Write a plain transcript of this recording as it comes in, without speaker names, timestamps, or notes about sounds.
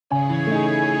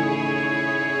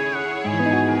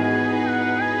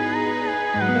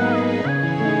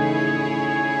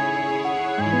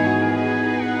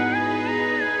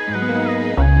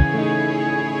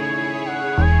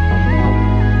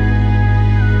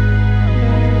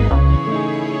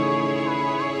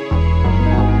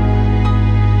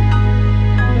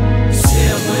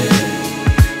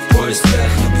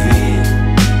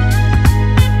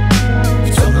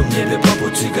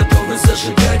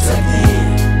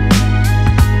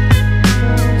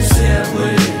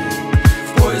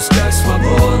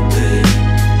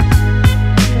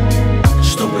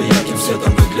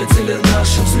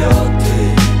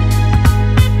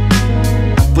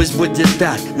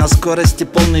так, на скорости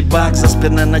полный бак. За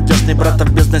спиной надежный брата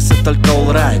в бизнесе только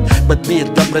all right.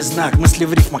 Бэтбит, добрый знак, мысли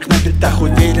в рифмах на битах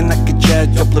уверенно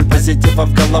качают теплым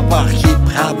позитивом в головах.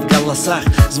 Хип-хоп в голосах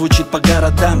звучит по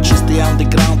городам. Чистый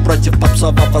андеграунд против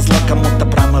попсового зла. Кому-то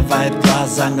промывает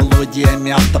глаза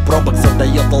мелодиями автопробок.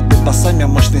 Задает толпы басами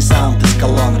мощный саунд из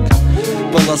колонок.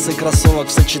 Полосы кроссовок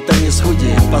в сочетании с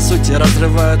худи по сути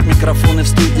разрывают микрофоны в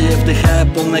студии. Вдыхая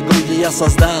полной груди я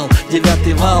создал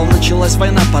 9-й вал. Началась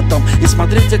война потом, и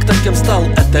смотрите, кто кем стал.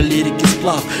 Это лирики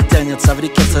сплав, тянется в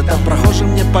реке цветом.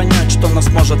 Прохожим не понять, что нас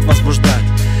может возбуждать.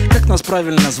 Как нас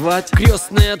правильно звать?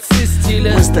 Крестные отцы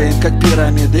стиля. Мы стоим как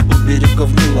пирамиды у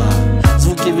берегов Нила.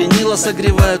 Звуки винила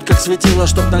согревают, как светило,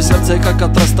 чтоб на сердце, как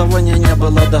от расставания, не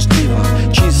было дождливо.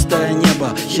 Чистое небо,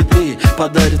 хиты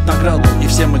подарит награду, и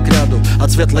все мы к ряду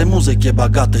от светлой музыки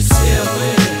богаты. Все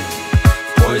мы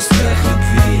в поисках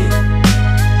любви,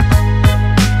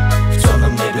 в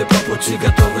темном небе по пути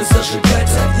готовы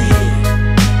зажигать огни.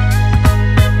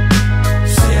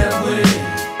 Все мы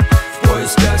в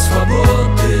поисках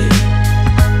свободы,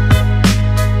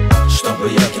 чтобы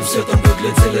ярким светом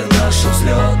выглядели наши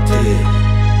взлеты.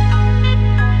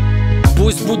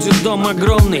 Пусть будет дом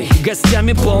огромный,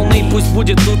 гостями полный. Пусть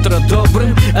будет утро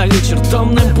добрым, а вечер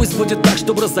томным. Пусть будет так,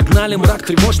 чтобы разогнали мрак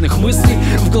тревожных мыслей.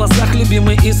 В глазах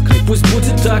любимой искры. Пусть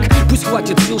будет так, пусть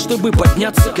хватит сил, чтобы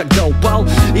подняться, когда упал.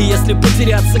 И если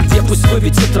потеряться, где пусть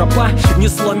выведет тропа. Не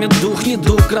сломит дух, ни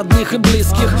дух родных и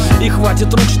близких. И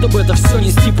хватит рук, чтобы это все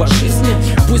нести по жизни.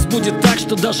 Пусть будет так,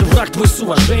 что даже враг твой с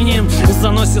уважением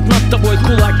заносит над тобой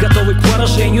кулак, готовый к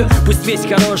поражению. Пусть весь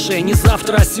хорошее не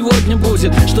завтра, а сегодня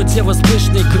будет, что те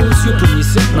пышной грудью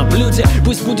принесет на блюде.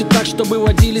 Пусть будет так, чтобы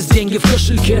водились деньги в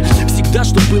кошельке. Всегда,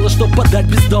 что было, что подать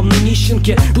бездомной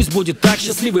нищенке. Пусть будет так,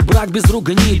 счастливый брак без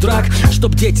руганий и драк,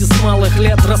 чтоб дети с малых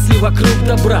лет росли вокруг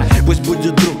добра. Пусть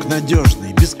будет друг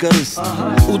надежный, бескорыстный.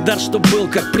 Удар, чтоб был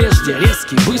как прежде,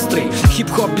 резкий, быстрый.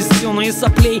 Хип-хоп без тёна и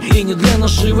соплей, и не для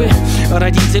наживы.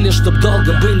 Родители, чтоб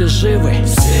долго были живы.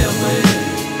 Все мы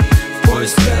в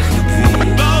поисках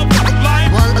любви,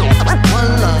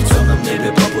 в темном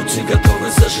небе по пути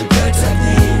готовы зажигать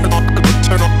огни.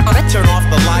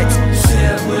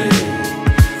 Все мы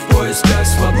в поисках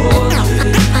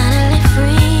свободы,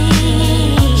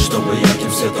 чтобы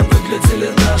ярким светом выглядели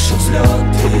наши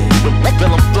взлеты.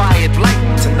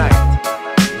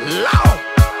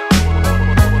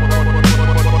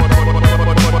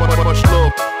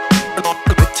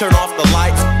 Turn off the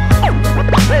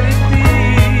lights.